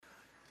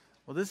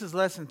Well, this is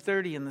lesson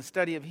 30 in the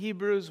study of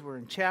Hebrews. We're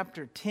in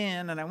chapter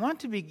 10, and I want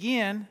to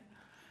begin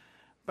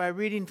by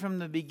reading from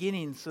the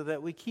beginning so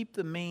that we keep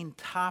the main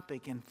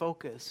topic in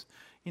focus.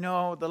 You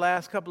know, the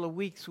last couple of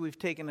weeks we've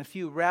taken a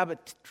few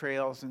rabbit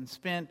trails and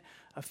spent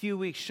a few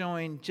weeks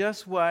showing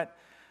just what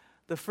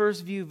the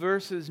first few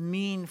verses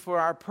mean for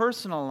our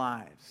personal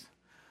lives.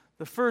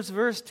 The first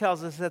verse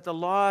tells us that the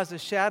law is a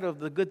shadow of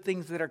the good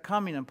things that are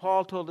coming, and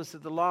Paul told us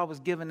that the law was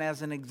given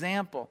as an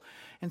example.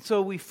 And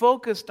so we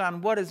focused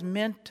on what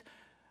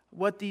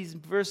these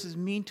verses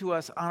mean to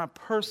us on a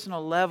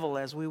personal level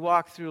as we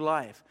walk through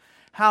life.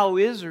 How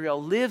Israel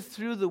lived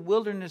through the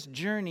wilderness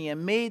journey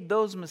and made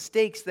those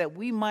mistakes that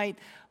we might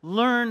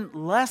learn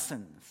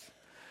lessons,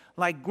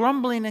 like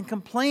grumbling and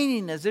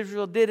complaining as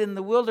Israel did in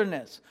the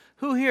wilderness.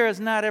 Who here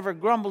has not ever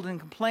grumbled and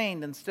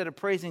complained instead of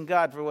praising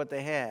God for what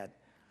they had?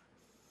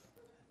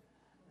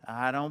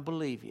 I don't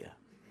believe you.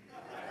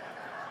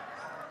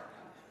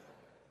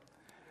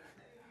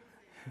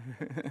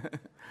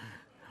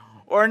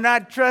 Or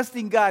not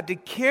trusting God to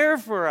care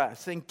for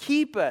us and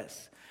keep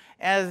us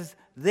as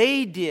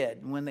they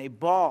did when they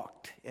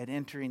balked at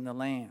entering the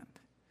land.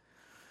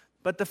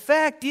 But the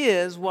fact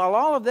is, while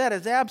all of that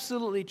is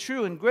absolutely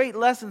true and great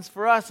lessons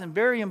for us and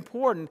very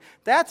important,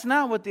 that's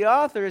not what the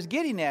author is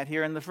getting at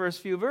here in the first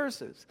few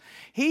verses.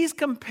 He's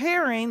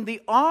comparing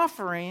the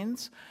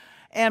offerings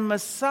and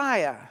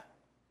Messiah.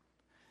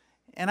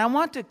 And I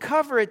want to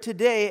cover it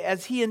today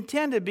as he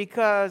intended,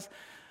 because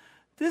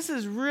this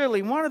is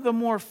really one of the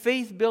more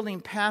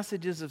faith-building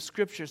passages of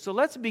Scripture. So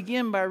let's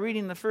begin by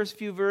reading the first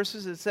few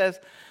verses. It says,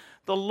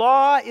 "The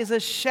law is a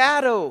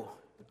shadow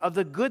of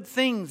the good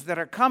things that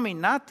are coming,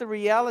 not the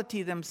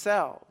reality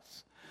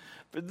themselves.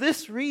 For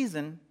this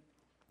reason,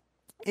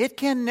 it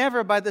can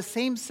never, by the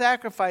same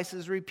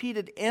sacrifices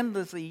repeated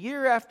endlessly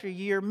year after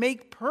year,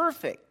 make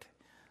perfect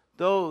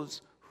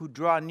those who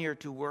draw near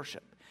to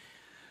worship.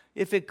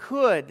 If it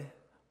could,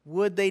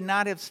 would they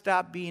not have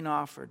stopped being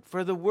offered?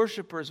 For the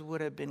worshipers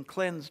would have been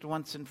cleansed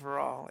once and for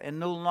all, and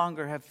no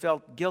longer have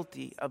felt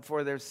guilty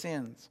for their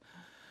sins.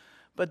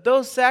 But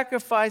those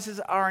sacrifices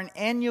are an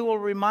annual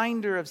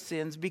reminder of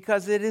sins,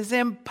 because it is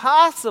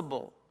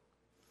impossible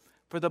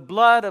for the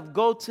blood of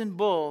goats and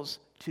bulls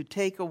to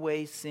take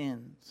away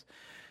sins."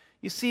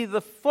 You see, the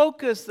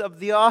focus of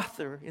the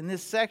author in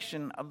this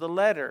section of the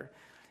letter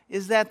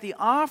is that the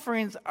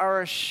offerings are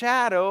a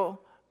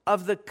shadow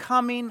of the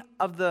coming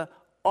of the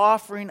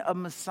offering of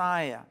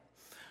Messiah.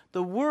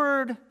 The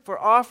word for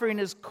offering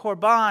is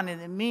korban,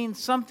 and it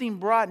means something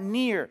brought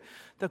near.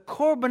 The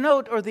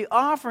korbanot, or the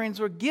offerings,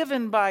 were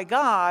given by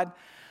God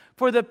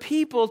for the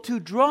people to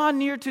draw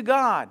near to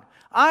God,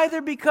 either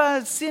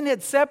because sin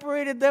had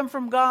separated them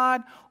from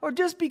God, or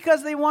just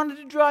because they wanted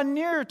to draw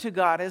nearer to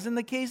God, as in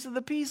the case of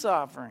the peace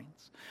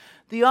offerings.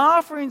 The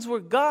offerings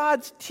were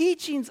God's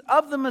teachings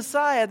of the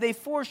Messiah. They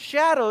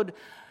foreshadowed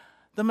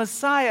the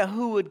Messiah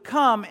who would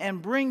come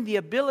and bring the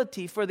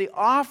ability for the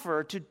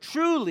offerer to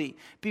truly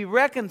be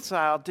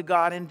reconciled to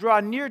God and draw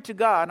near to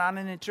God on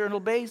an eternal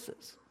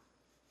basis.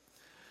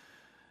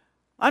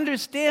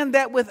 Understand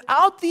that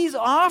without these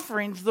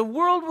offerings, the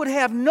world would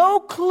have no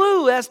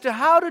clue as to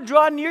how to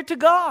draw near to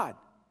God.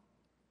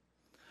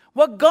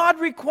 What God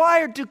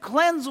required to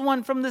cleanse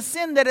one from the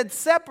sin that had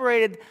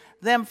separated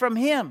them from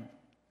Him.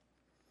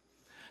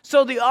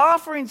 So the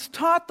offerings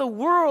taught the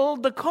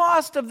world the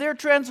cost of their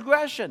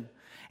transgression,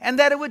 and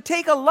that it would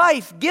take a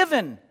life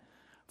given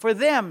for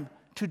them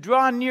to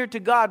draw near to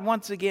God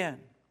once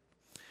again.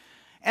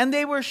 And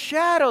they were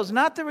shadows,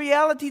 not the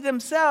reality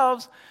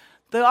themselves.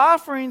 The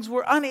offerings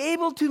were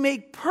unable to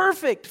make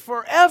perfect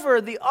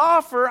forever the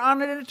offer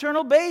on an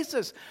eternal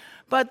basis,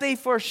 but they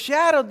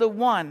foreshadowed the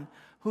one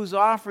whose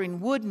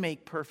offering would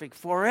make perfect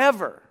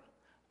forever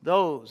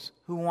those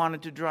who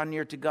wanted to draw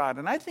near to God.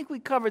 And I think we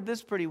covered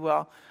this pretty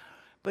well.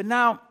 But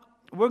now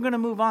we're going to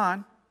move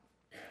on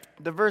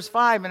to verse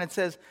 5, and it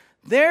says,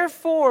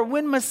 "Therefore,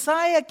 when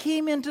Messiah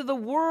came into the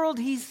world,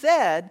 he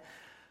said,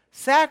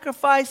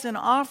 'Sacrifice and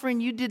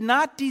offering you did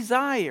not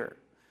desire,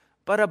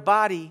 but a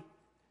body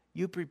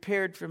you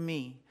prepared for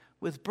me.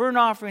 With burnt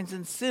offerings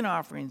and sin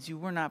offerings you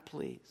were not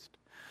pleased.'"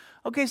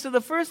 Okay, so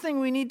the first thing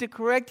we need to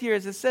correct here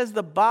is it says,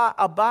 a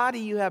body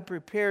you have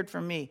prepared for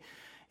me.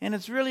 And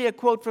it's really a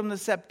quote from the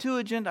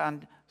Septuagint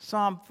on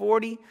Psalm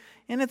 40.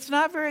 And it's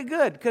not very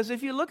good, because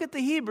if you look at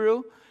the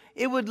Hebrew,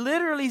 it would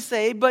literally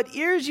say, "But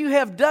ears you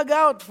have dug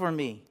out for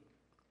me."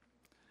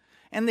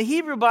 And the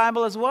Hebrew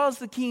Bible, as well as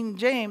the King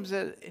James,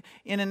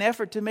 in an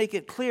effort to make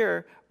it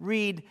clear,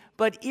 read,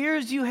 "But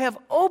ears you have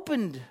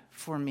opened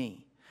for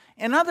me."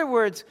 In other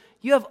words,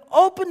 you have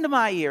opened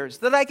my ears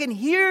that I can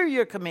hear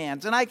your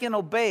commands and I can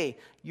obey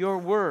your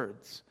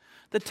words.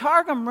 The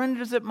Targum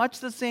renders it much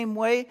the same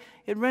way.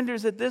 It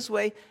renders it this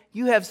way: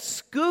 "You have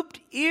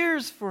scooped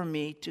ears for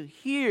me to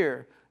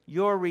hear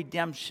your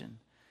redemption."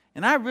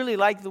 And I really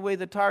like the way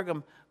the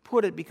Targum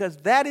put it, because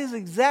that is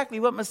exactly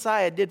what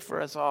Messiah did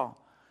for us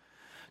all.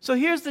 So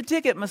here's the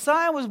ticket.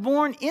 Messiah was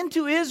born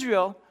into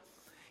Israel.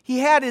 He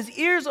had his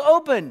ears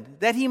opened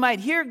that he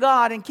might hear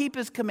God and keep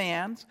his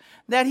commands,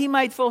 that he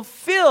might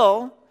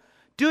fulfill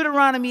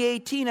Deuteronomy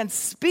 18 and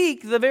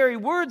speak the very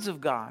words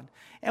of God.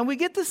 And we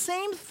get the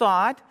same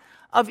thought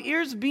of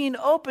ears being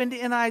opened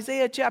in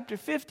Isaiah chapter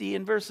 50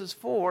 in verses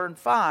 4 and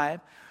 5.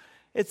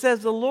 It says,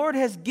 the Lord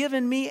has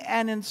given me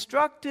an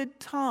instructed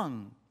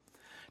tongue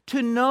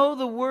to know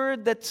the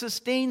word that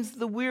sustains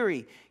the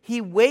weary. He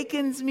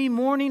wakens me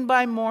morning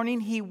by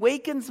morning. He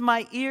wakens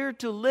my ear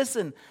to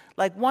listen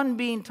like one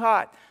being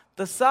taught.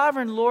 The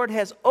sovereign Lord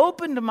has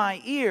opened my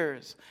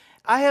ears.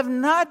 I have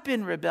not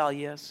been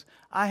rebellious.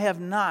 I have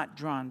not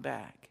drawn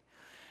back.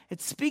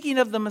 It's speaking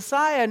of the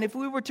Messiah, and if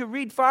we were to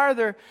read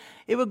farther,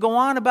 it would go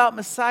on about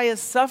Messiah's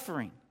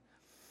suffering.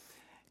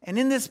 And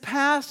in this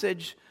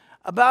passage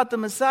about the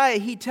Messiah,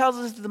 he tells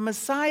us the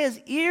Messiah's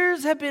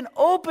ears have been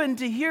opened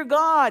to hear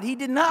God. He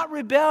did not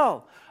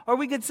rebel. Or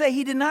we could say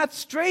he did not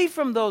stray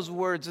from those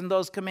words and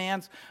those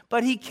commands,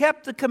 but he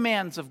kept the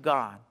commands of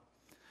God.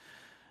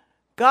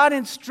 God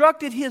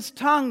instructed his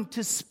tongue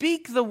to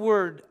speak the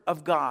word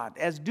of God.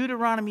 As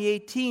Deuteronomy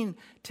 18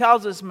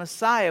 tells us,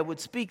 Messiah would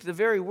speak the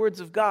very words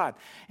of God.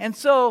 And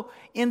so,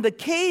 in the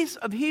case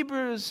of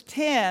Hebrews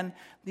 10,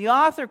 the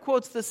author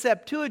quotes the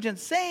Septuagint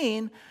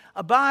saying,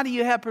 a body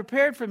you have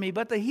prepared for me.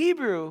 But the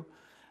Hebrew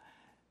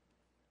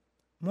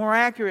more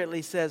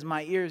accurately says,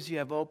 my ears you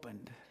have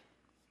opened.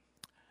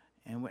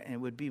 And it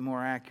would be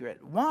more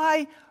accurate.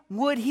 Why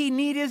would he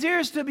need his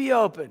ears to be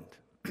opened?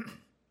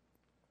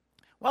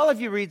 Well,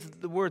 if you read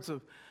the words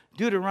of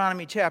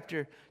Deuteronomy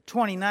chapter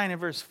 29 and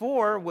verse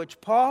 4,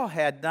 which Paul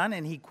had done,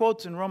 and he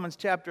quotes in Romans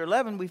chapter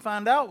 11, we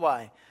find out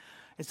why.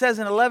 It says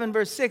in 11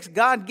 verse 6,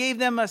 God gave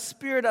them a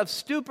spirit of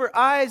stupor,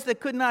 eyes that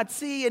could not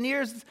see, and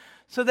ears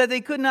so that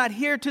they could not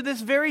hear to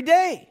this very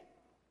day.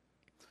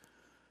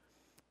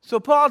 So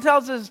Paul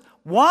tells us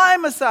why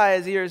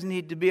Messiah's ears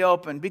need to be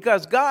opened.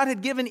 Because God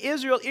had given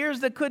Israel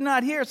ears that could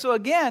not hear. So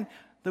again,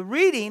 the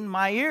reading,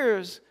 my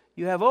ears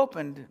you have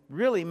opened,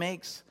 really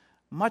makes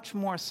much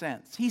more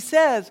sense. He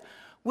says,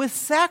 with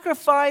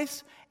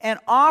sacrifice and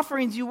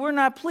offerings you were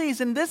not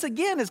pleased. And this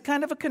again is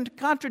kind of a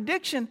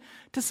contradiction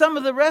to some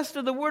of the rest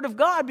of the Word of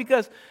God,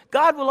 because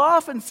God will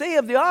often say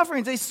of the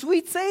offerings, a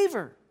sweet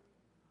savor,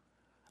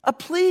 a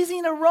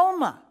pleasing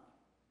aroma,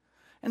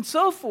 and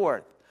so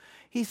forth.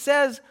 He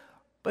says,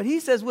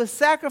 with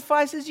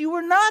sacrifices you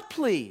were not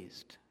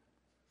pleased.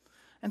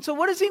 And so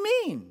what does he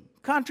mean?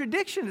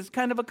 Contradiction is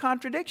kind of a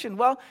contradiction.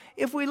 Well,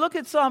 if we look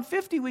at Psalm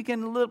 50, we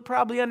can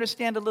probably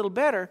understand a little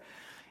better.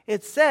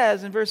 It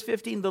says in verse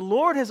 15, the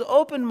Lord has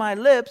opened my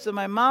lips, and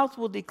my mouth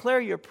will declare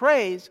your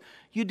praise.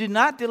 You do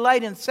not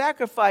delight in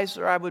sacrifice,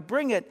 or I would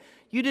bring it.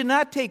 You do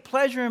not take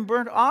pleasure in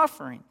burnt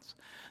offerings.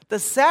 The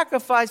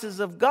sacrifices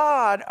of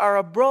God are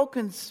a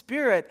broken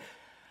spirit,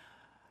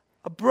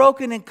 a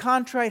broken and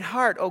contrite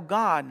heart. O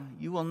God,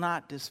 you will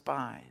not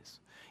despise.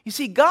 You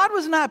see, God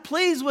was not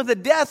pleased with the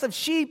death of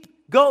sheep,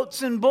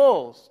 goats, and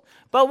bulls.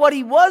 But what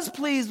he was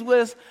pleased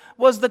with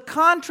was the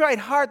contrite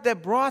heart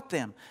that brought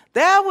them.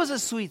 That was a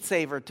sweet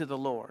savor to the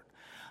Lord.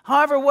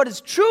 However, what is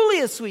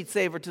truly a sweet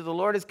savor to the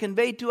Lord is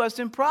conveyed to us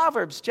in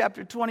Proverbs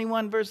chapter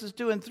 21, verses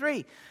 2 and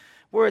 3,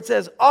 where it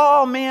says,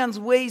 all man's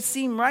ways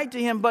seem right to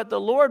him, but the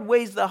Lord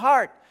weighs the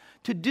heart.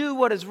 To do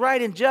what is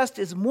right and just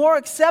is more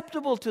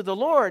acceptable to the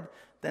Lord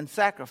than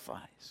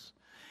sacrifice.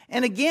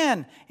 And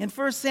again, in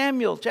 1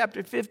 Samuel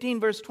chapter 15,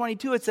 verse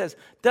 22, it says,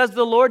 does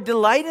the Lord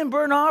delight in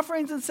burnt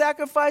offerings and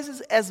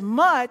sacrifices as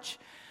much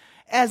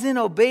as in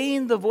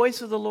obeying the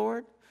voice of the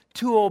Lord?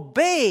 To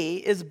obey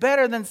is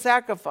better than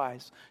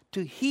sacrifice.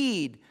 To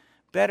heed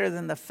better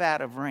than the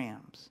fat of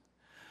rams.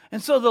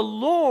 And so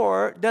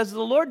does the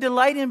Lord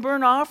delight in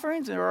burnt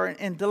offerings or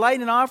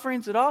delight in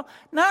offerings at all?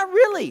 Not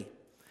really.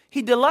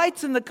 He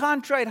delights in the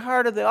contrite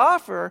heart of the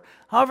offerer.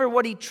 However,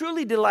 what he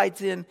truly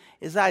delights in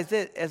is,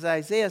 as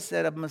Isaiah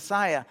said of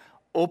Messiah,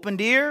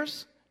 opened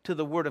ears to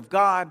the word of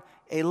God,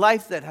 a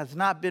life that has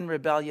not been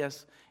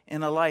rebellious,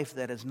 and a life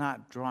that has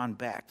not drawn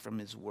back from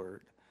his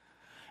word.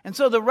 And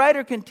so the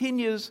writer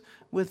continues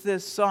with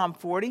this Psalm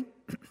 40,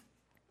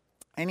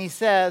 and he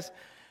says,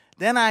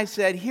 then I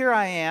said, here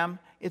I am.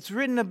 It's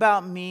written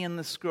about me in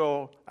the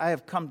scroll. I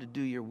have come to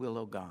do your will,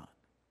 O God.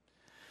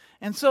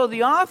 And so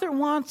the author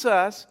wants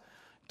us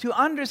to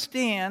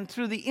understand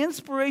through the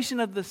inspiration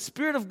of the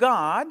Spirit of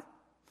God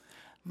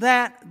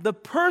that the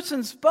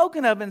person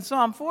spoken of in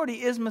Psalm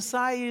 40 is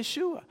Messiah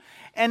Yeshua.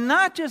 And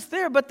not just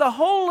there, but the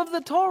whole of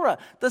the Torah,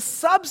 the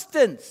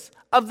substance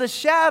of the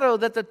shadow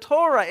that the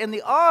Torah and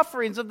the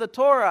offerings of the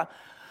Torah,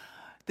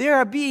 they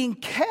are being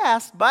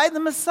cast by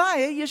the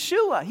Messiah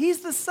Yeshua.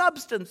 He's the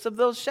substance of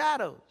those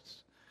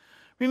shadows.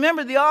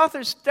 Remember, the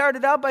author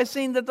started out by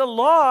saying that the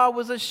law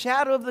was a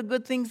shadow of the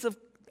good things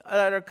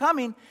that are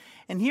coming.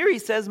 And here he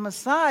says,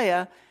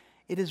 Messiah,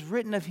 it is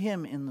written of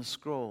him in the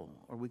scroll,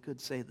 or we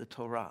could say the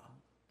Torah.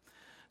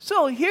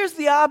 So here's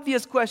the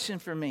obvious question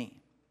for me.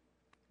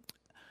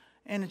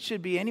 And it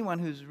should be anyone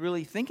who's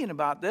really thinking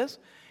about this.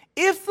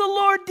 If the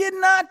Lord did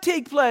not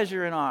take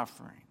pleasure in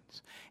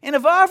offerings, and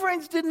if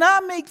offerings did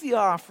not make the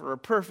offerer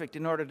perfect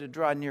in order to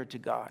draw near to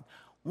God,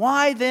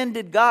 why then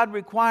did God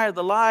require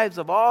the lives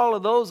of all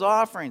of those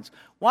offerings?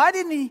 Why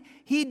didn't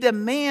he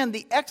demand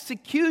the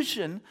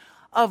execution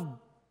of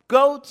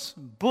goats,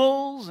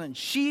 bulls, and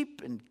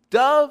sheep, and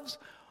doves,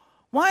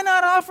 why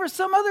not offer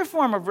some other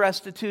form of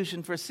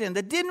restitution for sin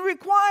that didn't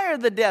require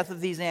the death of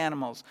these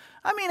animals?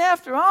 I mean,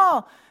 after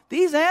all,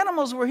 these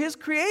animals were his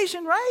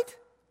creation, right?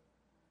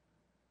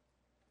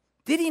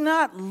 Did he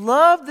not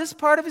love this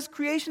part of his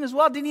creation as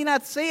well? Did he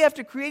not say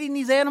after creating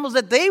these animals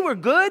that they were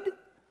good?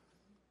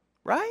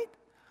 Right?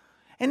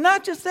 And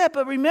not just that,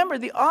 but remember,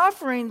 the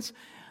offering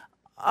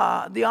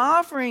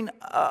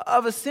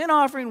of a sin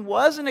offering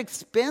was an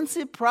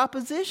expensive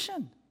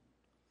proposition.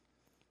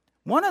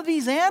 One of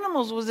these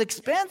animals was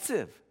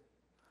expensive.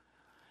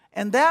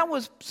 And that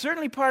was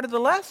certainly part of the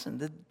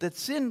lesson, that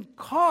sin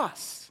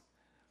costs.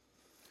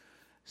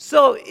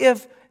 So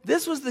if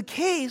this was the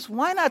case,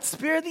 why not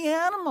spare the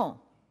animal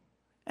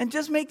and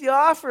just make the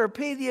offer or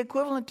pay the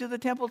equivalent to the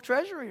temple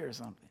treasury or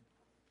something?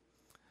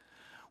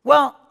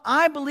 Well,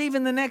 I believe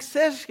in the next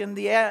session,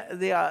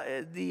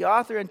 the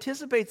author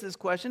anticipates this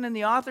question, and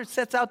the author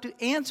sets out to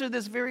answer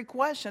this very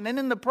question. And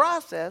in the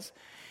process,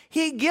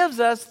 he gives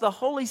us the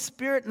Holy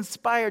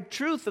Spirit-inspired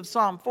truth of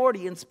Psalm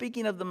 40. And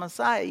speaking of the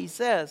Messiah, he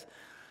says,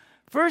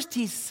 first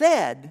he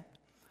said,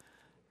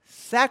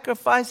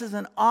 sacrifices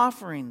and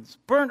offerings,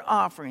 burnt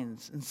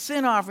offerings and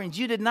sin offerings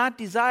you did not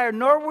desire,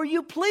 nor were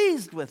you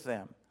pleased with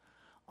them,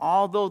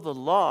 although the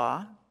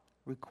law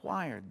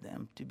required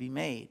them to be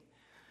made.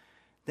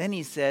 Then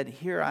he said,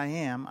 here I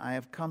am, I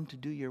have come to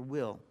do your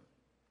will.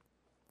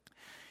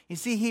 You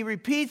see, he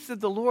repeats that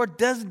the Lord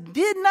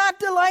did not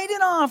delight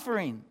in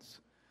offerings.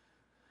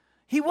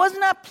 He was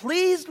not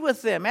pleased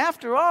with them.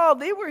 After all,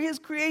 they were his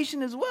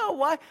creation as well.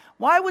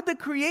 Why would the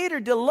Creator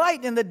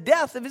delight in the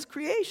death of his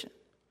creation?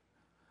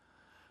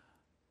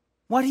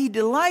 What he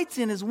delights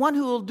in is one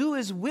who will do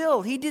his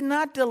will. He did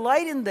not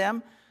delight in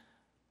them,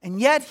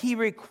 and yet he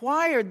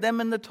required them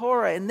in the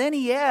Torah. And then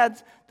he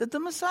adds that the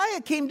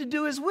Messiah came to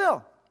do his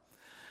will.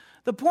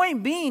 The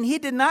point being, he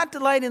did not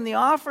delight in the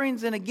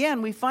offerings. And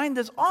again, we find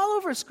this all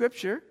over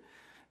Scripture.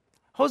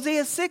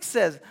 Hosea 6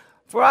 says,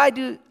 For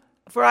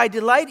I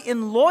delight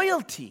in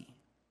loyalty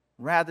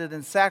rather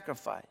than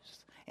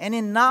sacrifice, and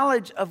in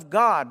knowledge of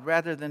God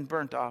rather than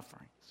burnt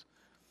offerings.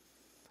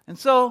 And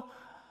so,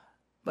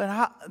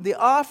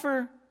 the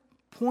author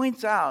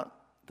points out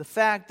the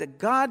fact that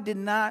God did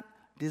not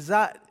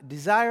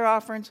desire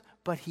offerings,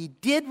 but he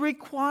did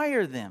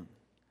require them.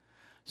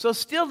 So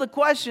still the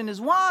question is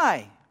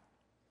why?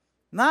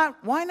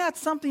 Why not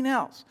something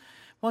else?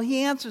 Well,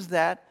 he answers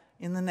that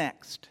in the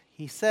next.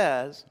 He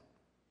says,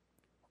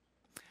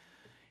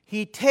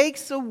 he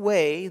takes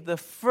away the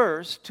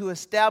first to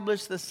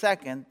establish the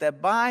second, that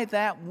by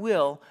that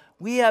will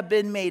we have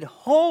been made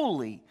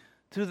holy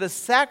through the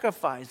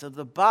sacrifice of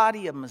the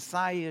body of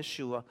Messiah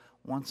Yeshua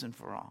once and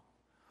for all.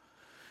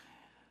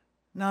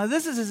 Now,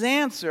 this is his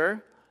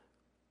answer.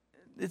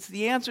 It's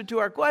the answer to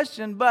our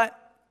question,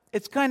 but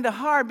it's kind of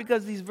hard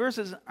because these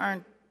verses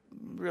aren't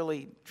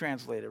really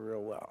translated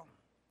real well.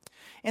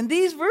 And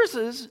these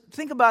verses,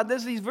 think about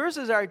this, these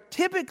verses are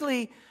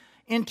typically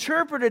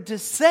interpreted to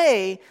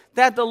say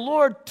that the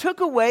Lord took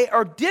away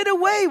or did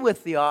away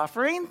with the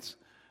offerings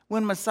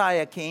when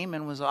Messiah came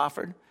and was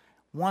offered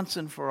once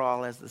and for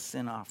all as the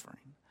sin offering,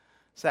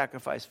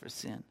 sacrifice for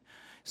sin.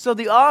 So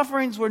the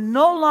offerings were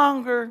no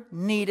longer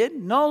needed,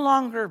 no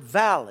longer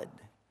valid.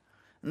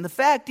 And the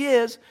fact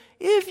is,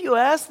 if you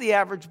ask the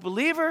average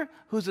believer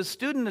who's a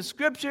student of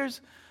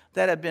Scriptures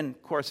that have been,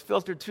 of course,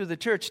 filtered through the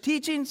church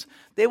teachings,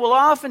 they will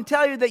often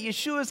tell you that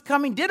Yeshua's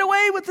coming did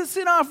away with the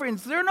sin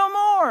offerings. They're no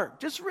more.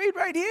 Just read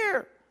right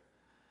here.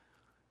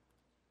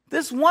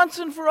 This once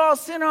and for all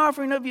sin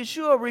offering of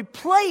Yeshua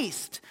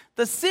replaced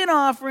the sin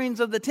offerings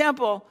of the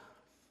temple.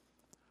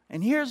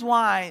 And here's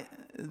why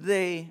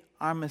they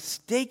are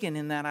mistaken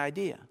in that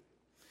idea.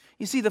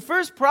 You see, the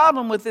first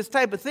problem with this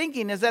type of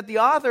thinking is that the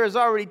author has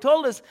already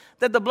told us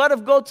that the blood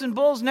of goats and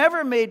bulls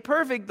never made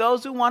perfect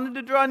those who wanted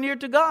to draw near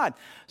to God.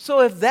 So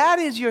if that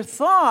is your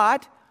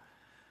thought,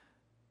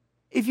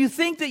 if you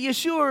think that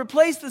Yeshua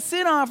replaced the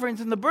sin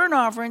offerings and the burnt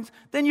offerings,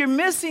 then you're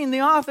missing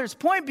the author's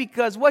point,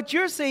 because what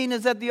you're saying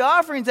is that the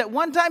offerings at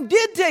one time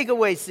did take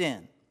away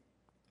sin.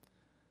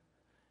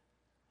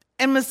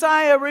 And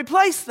Messiah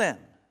replaced them.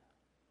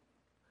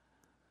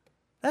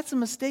 That's a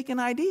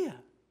mistaken idea.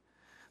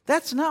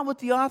 That's not what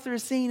the author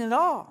is saying at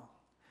all.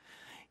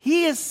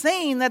 He is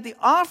saying that the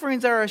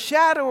offerings are a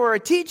shadow or a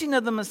teaching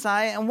of the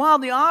Messiah, and while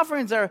the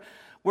offerings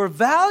were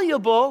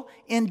valuable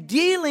in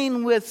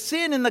dealing with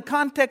sin in the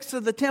context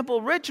of the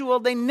temple ritual,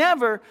 they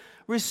never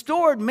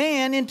restored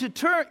man into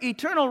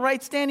eternal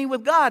right standing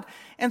with God.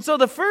 And so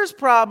the first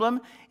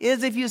problem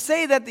is, if you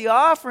say that the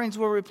offerings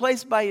were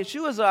replaced by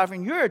Yeshua's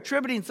offering, you're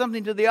attributing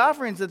something to the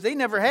offerings that they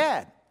never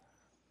had.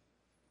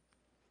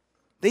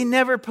 They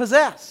never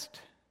possessed,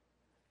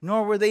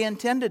 nor were they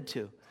intended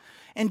to.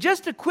 And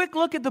just a quick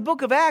look at the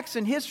book of Acts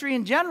and history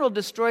in general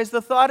destroys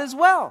the thought as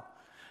well.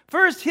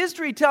 First,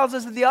 history tells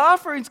us that the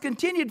offerings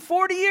continued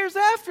 40 years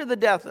after the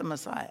death of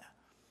Messiah.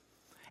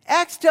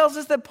 Acts tells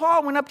us that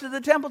Paul went up to the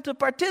temple to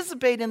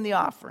participate in the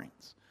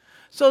offerings.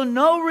 So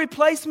no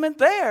replacement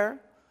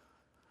there.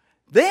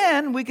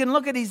 Then we can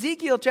look at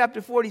Ezekiel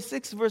chapter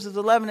 46, verses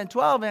 11 and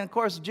 12. And of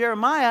course,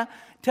 Jeremiah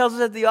tells us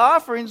that the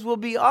offerings will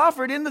be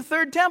offered in the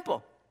third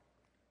temple.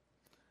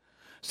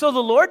 So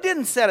the Lord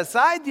didn't set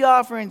aside the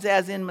offerings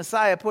as in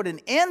Messiah put an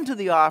end to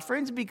the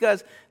offerings,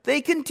 because they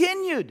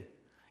continued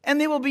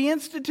and they will be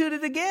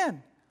instituted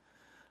again.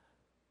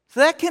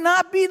 So that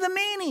cannot be the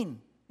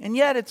meaning. And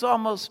yet it's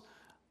almost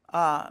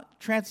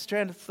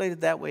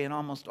translated that way in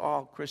almost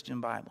all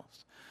Christian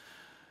Bibles.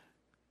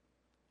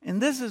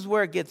 And this is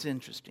where it gets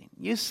interesting.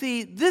 You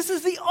see, this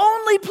is the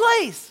only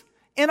place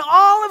in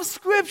all of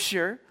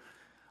Scripture,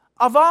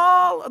 of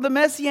all of the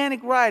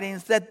Messianic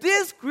writings, that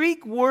this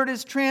Greek word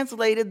is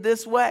translated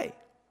this way.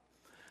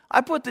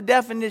 I put the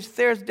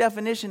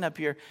definition up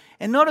here.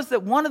 And notice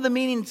that one of the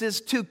meanings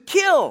is to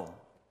kill.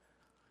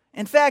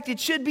 In fact, it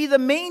should be the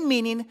main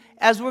meaning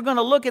as we're going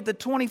to look at the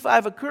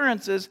 25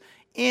 occurrences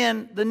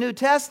in the New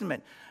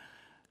Testament.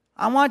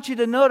 I want you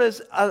to notice,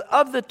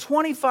 of the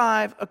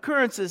 25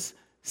 occurrences,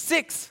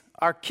 6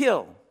 are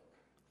killed.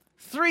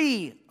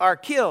 3 are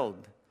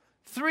killed.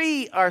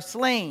 3 are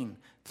slain.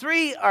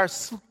 3 are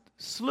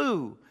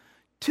slew.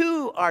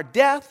 2 are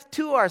death.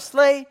 2 are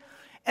slay.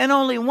 And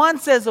only 1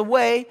 says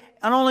away,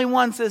 and only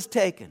 1 says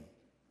taken.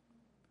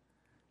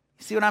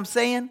 You see what I'm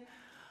saying?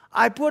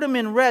 I put them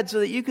in red so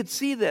that you could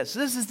see this.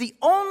 This is the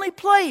only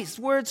place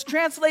where it's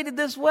translated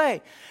this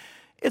way.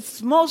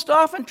 It's most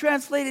often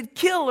translated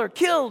kill or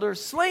killed or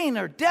slain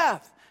or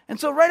death. And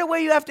so right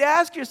away you have to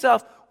ask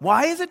yourself,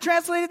 why is it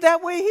translated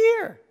that way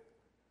here?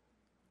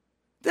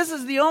 This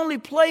is the only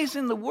place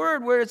in the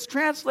word where it's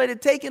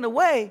translated taken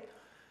away.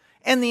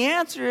 And the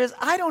answer is,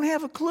 I don't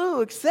have a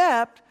clue,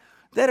 except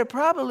that it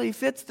probably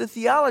fits the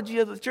theology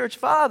of the church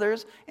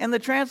fathers and the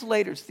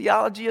translators'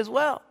 theology as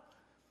well.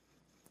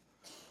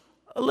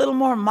 A little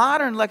more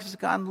modern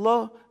lexicon, the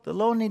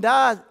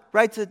Lo-Nidah,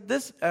 writes it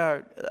this,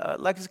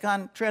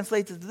 lexicon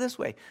translates it this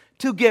way: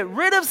 to get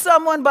rid of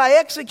someone by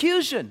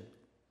execution,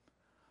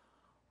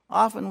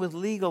 often with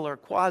legal or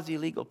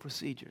quasi-legal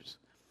procedures.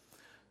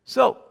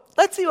 So,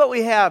 let's see what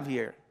we have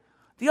here.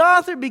 The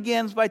author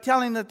begins by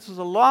telling us that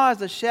the law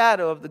is a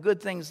shadow of the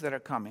good things that are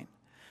coming.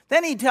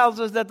 Then he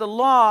tells us that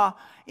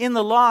in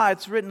the law,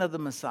 it's written of the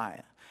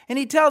Messiah. And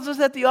he tells us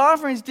that the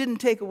offerings didn't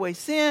take away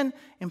sin,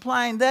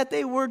 implying that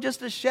they were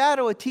just a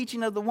shadow, a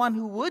teaching of the one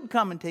who would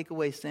come and take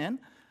away sin.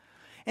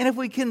 And if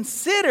we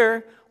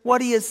consider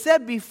what he has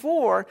said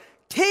before,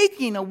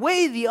 taking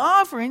away the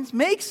offerings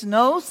makes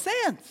no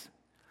sense.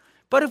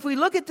 But if we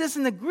look at this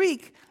in the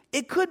Greek,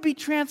 it could be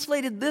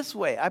translated this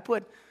way. I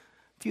put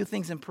a few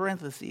things in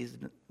parentheses.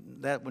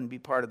 That wouldn't be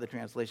part of the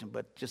translation,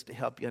 but just to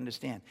help you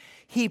understand.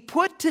 He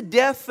put to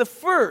death the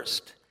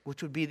first,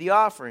 which would be the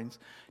offerings,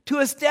 to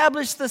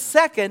establish the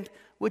second,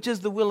 which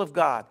is the will of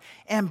God.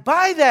 And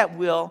by that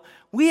will,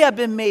 we have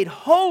been made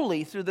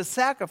holy through the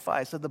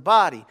sacrifice of the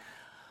body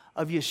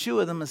of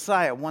Yeshua the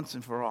Messiah once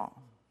and for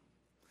all.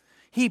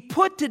 He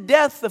put to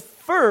death the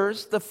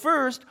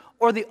first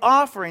or the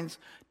offerings,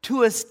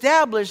 to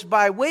establish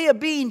by way of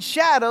being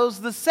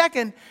shadows the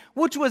second,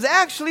 which was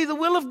actually the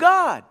will of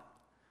God.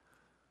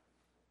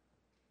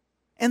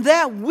 And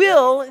that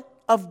will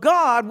of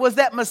God was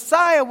that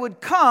Messiah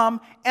would come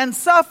and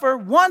suffer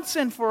once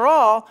and for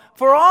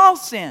all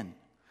sin.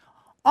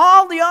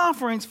 All the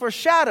offerings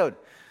foreshadowed.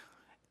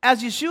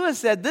 As Yeshua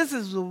said, this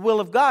is the will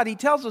of God. He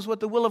tells us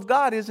what the will of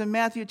God is in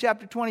Matthew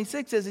chapter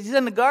 26. As he's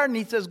in the garden,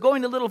 he says,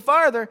 going a little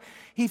farther,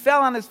 he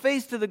fell on his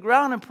face to the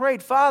ground and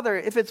prayed, Father,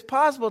 if it's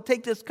possible,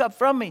 take this cup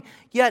from me,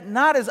 yet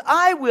not as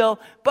I will,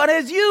 but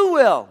as you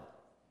will.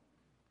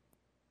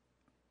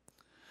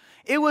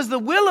 It was the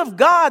will of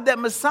God that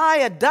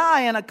Messiah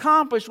die and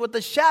accomplish what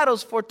the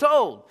shadows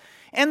foretold.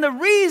 And the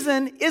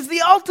reason is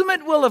the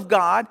ultimate will of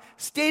God,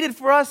 stated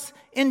for us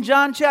in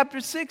John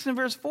chapter 6 and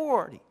verse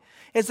 40.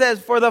 It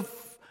says,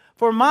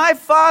 For my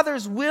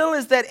Father's will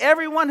is that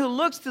everyone who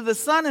looks to the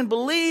Son and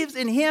believes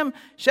in him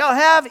shall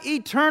have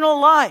eternal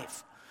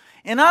life.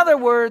 In other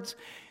words,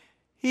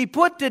 he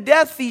put to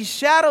death these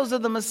shadows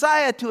of the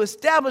Messiah to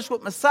establish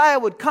what Messiah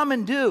would come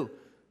and do.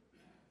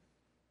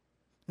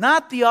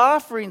 Not the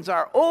offerings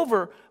are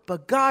over,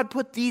 but God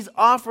put these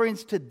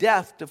offerings to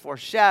death to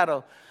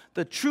foreshadow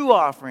the true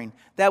offering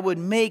that would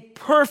make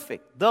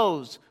perfect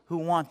those who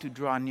want to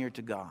draw near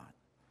to God.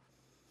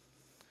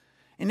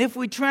 And if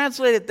we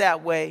translate it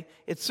that way,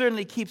 it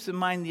certainly keeps in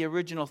mind the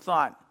original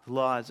thought. The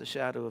law is a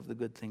shadow of the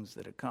good things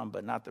that are come,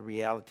 but not the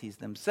realities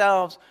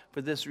themselves.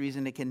 For this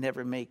reason, it can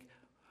never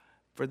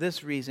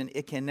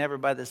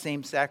by the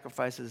same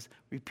sacrifices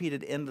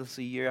repeated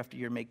endlessly year after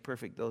year make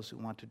perfect those who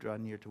want to draw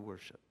near to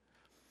worship.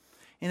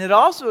 And it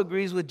also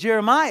agrees with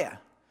Jeremiah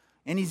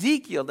and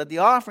Ezekiel that the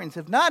offerings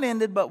have not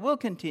ended but will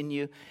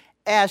continue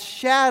as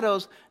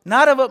shadows,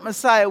 not of what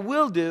Messiah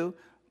will do,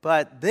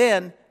 but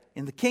then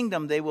in the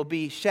kingdom they will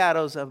be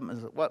shadows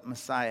of what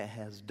Messiah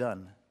has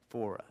done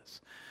for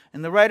us.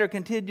 And the writer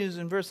continues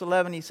in verse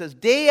 11. He says,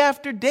 day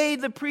after day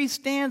the priest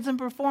stands and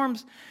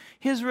performs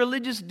his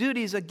religious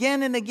duties.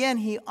 Again and again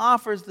he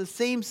offers the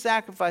same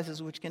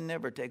sacrifices which can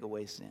never take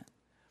away sin.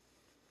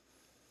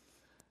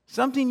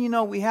 Something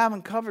we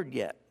haven't covered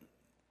yet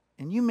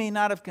and you may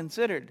not have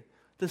considered,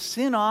 the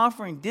sin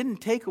offering didn't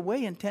take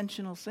away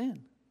intentional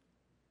sin.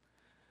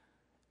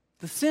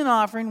 The sin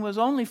offering was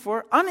only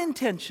for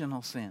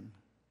unintentional sin.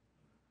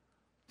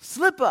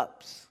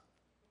 Slip-ups,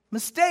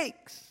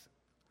 mistakes.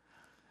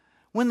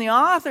 When the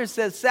author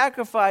says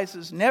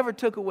sacrifices never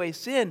took away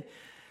sin,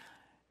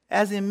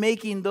 as in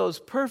making those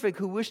perfect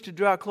who wish to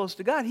draw close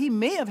to God, he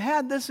may have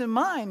had this in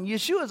mind.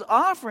 Yeshua's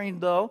offering,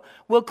 though,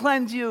 will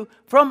cleanse you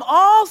from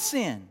all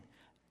sin,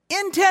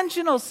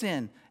 intentional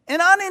sin and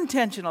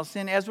unintentional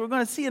sin. As we're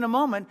going to see in a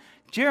moment,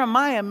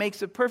 Jeremiah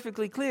makes it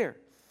perfectly clear.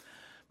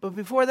 But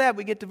before that,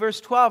 we get to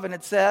verse 12, and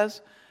it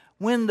says,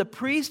 when the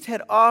priest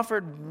had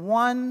offered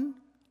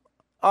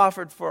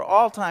for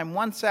all time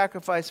one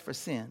sacrifice for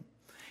sin,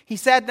 he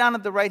sat down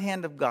at the right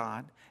hand of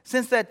God.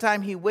 Since that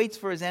time, he waits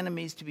for his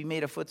enemies to be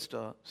made a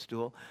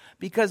footstool,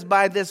 because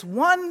by this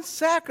one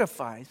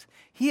sacrifice,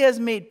 he has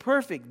made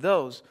perfect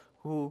those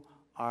who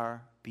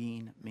are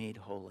being made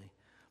holy.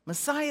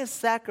 Messiah's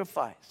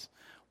sacrifice,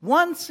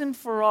 once and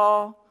for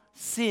all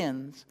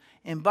sins,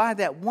 and by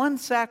that one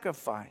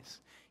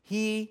sacrifice,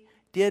 he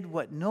did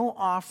what no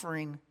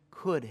offering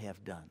could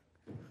have done.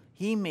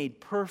 He made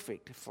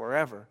perfect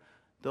forever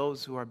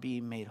those who are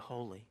being made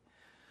holy.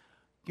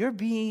 You're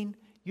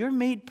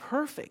made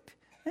perfect.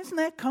 Isn't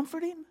that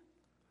comforting?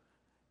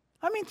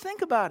 I mean,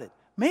 think about it.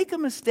 Make a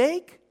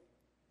mistake,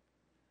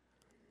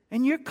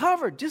 and you're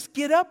covered. Just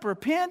get up,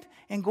 repent,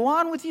 and go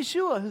on with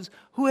Yeshua,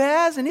 who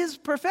has and is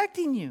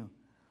perfecting you.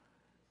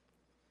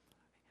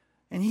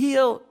 And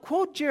he'll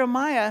quote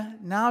Jeremiah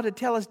now to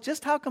tell us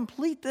just how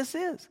complete this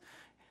is.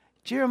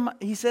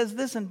 He says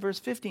this in verse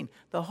 15.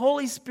 The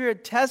Holy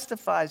Spirit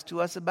testifies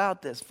to us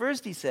about this.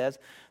 First he says,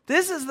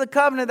 this is the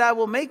covenant I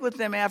will make with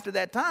them after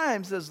that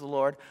time, says the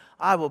Lord.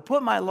 I will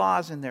put my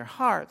laws in their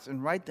hearts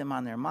and write them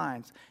on their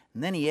minds.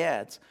 And then he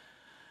adds,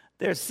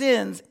 their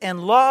sins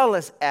and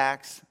lawless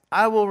acts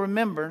I will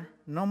remember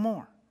no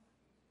more.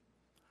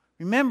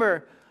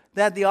 Remember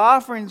that the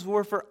offerings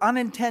were for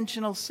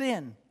unintentional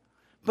sin,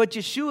 but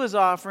Yeshua's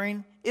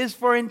offering is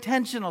for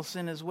intentional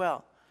sin as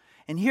well.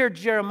 And here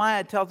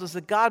Jeremiah tells us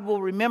that God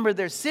will remember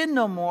their sin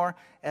no more,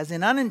 as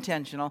in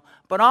unintentional,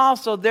 but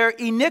also their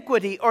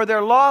iniquity or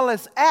their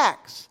lawless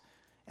acts,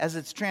 as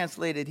it's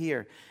translated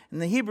here.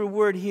 And the Hebrew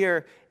word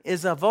here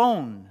is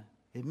avon.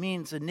 It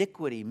means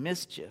iniquity,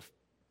 mischief.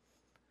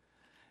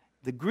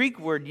 The Greek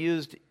word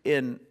used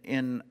in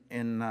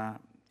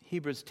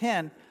Hebrews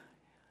 10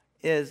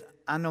 is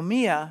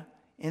anomia,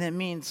 and it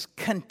means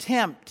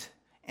contempt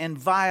and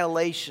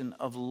violation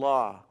of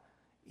law,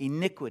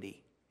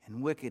 iniquity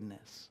and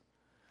wickedness.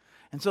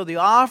 And so the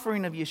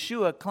offering of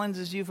Yeshua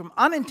cleanses you from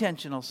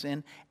unintentional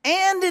sin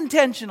and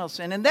intentional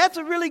sin. And that's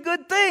a really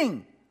good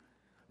thing.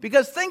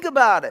 Because think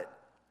about it.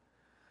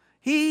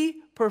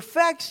 He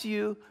perfects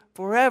you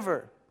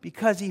forever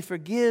because he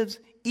forgives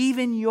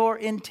even your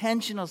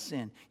intentional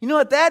sin. You know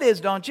what that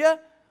is, don't you?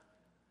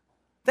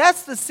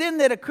 That's the sin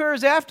that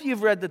occurs after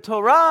you've read the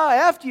Torah,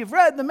 after you've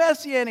read the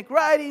Messianic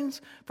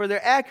writings for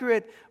their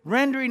accurate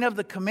rendering of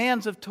the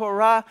commands of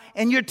Torah,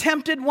 and you're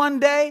tempted one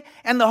day,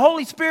 and the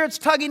Holy Spirit's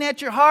tugging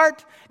at your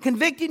heart,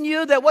 convicting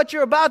you that what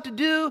you're about to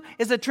do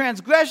is a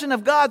transgression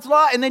of God's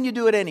law, and then you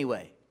do it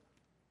anyway.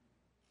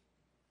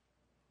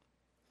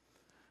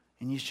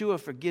 And Yeshua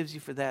forgives you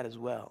for that as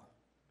well.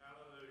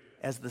 Hallelujah.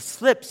 As the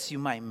slips you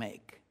might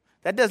make.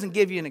 That doesn't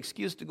give you an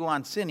excuse to go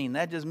on sinning.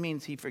 That just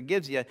means he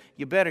forgives you.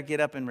 You better get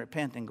up and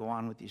repent and go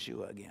on with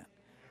Yeshua again. Amen.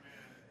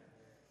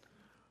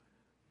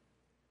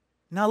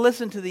 Now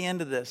listen to the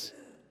end of this,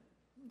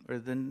 or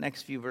the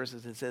next few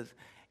verses. It says,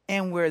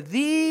 and where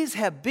these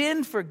have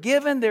been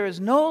forgiven, there is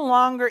no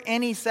longer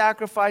any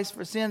sacrifice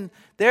for sin.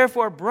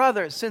 Therefore,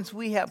 brothers, since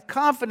we have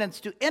confidence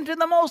to enter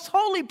the most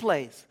holy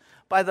place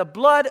by the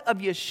blood of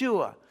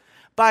Yeshua,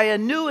 by a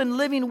new and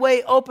living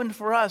way opened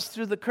for us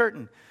through the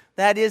curtain,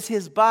 that is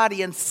his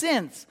body. And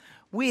since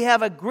we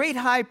have a great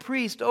high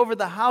priest over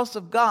the house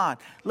of God,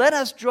 let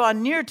us draw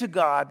near to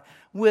God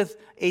with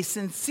a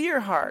sincere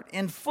heart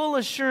in full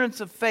assurance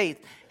of faith,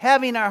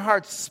 having our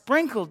hearts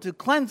sprinkled to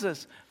cleanse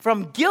us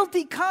from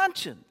guilty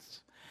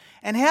conscience,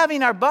 and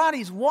having our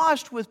bodies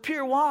washed with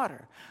pure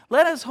water.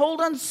 Let us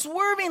hold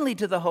unswervingly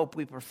to the hope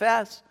we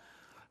profess,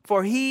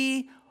 for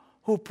he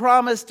who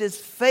promised is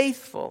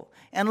faithful.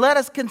 And let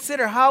us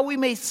consider how we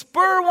may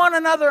spur one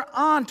another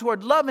on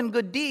toward love and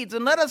good deeds.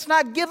 And let us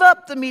not give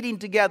up the meeting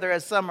together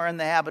as some are in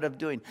the habit of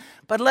doing,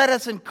 but let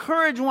us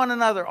encourage one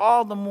another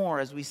all the more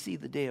as we see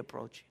the day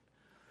approaching.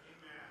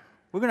 Amen.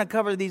 We're going to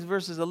cover these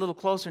verses a little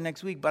closer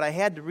next week, but I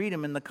had to read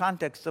them in the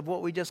context of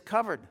what we just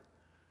covered.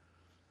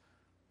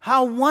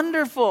 How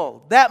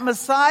wonderful that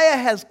Messiah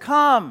has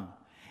come.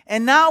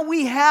 And now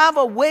we have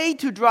a way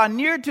to draw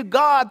near to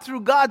God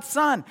through God's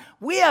Son.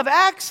 We have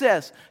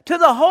access to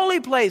the holy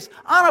place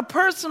on a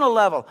personal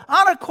level,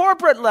 on a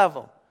corporate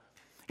level.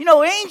 You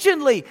know,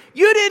 anciently,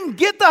 you didn't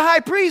get the high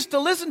priest to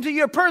listen to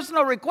your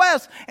personal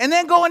requests and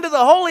then go into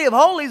the Holy of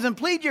Holies and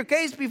plead your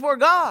case before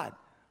God.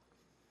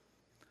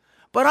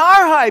 But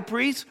our high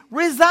priest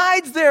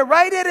resides there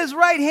right at his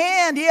right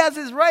hand. He has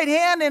his right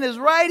hand in his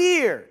right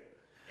ear.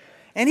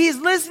 And He's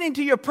listening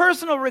to your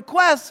personal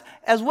requests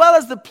as well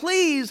as the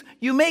pleas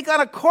you make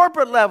on a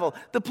corporate level,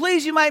 the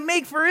pleas you might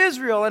make for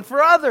Israel and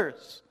for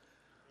others.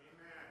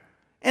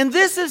 Amen. And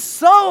this is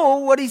so,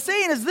 what He's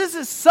saying is this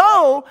is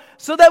so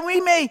that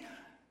we may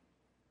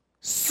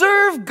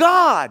serve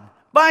God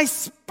by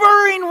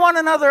spurring one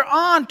another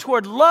on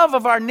toward love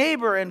of our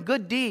neighbor and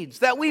good deeds,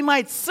 that we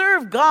might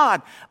serve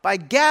God by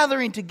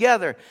gathering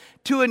together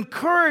to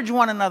encourage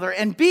one another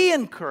and be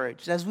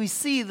encouraged as we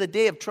see the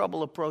day of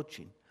trouble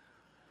approaching.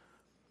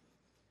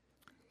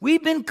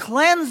 We've been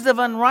cleansed of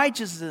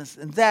unrighteousness,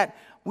 and that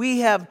we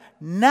have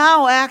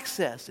now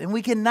access, and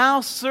we can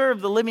now serve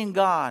the living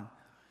God.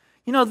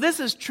 You know, this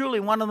is truly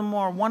one of the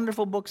more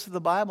wonderful books of the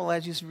Bible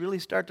as you really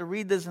start to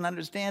read this and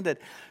understand it,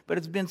 but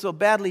it's been so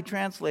badly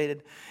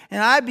translated.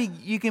 And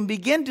you can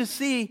begin to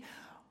see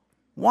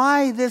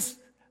why this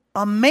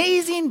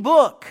amazing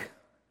book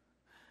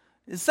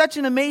is such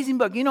an amazing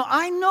book. You know,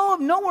 I know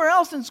of nowhere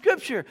else in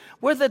Scripture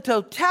where the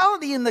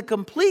totality and the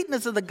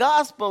completeness of the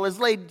gospel is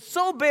laid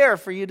so bare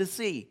for you to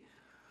see.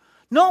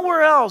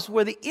 Nowhere else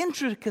where the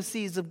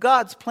intricacies of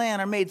God's plan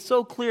are made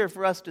so clear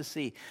for us to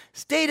see,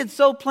 stated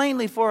so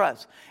plainly for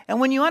us. And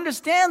when you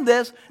understand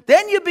this,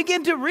 then you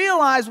begin to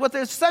realize what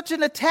there's such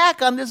an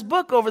attack on this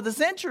book over the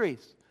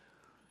centuries.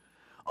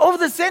 Over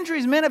the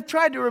centuries, men have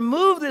tried to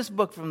remove this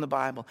book from the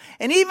Bible.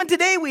 And even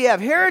today we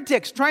have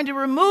heretics trying to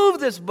remove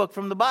this book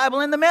from the Bible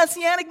in the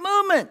Messianic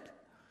movement.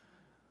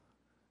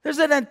 There's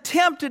an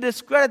attempt to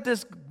discredit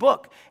this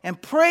book. And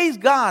praise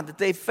God that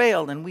they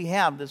failed and we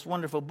have this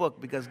wonderful book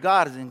because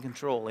God is in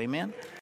control. Amen?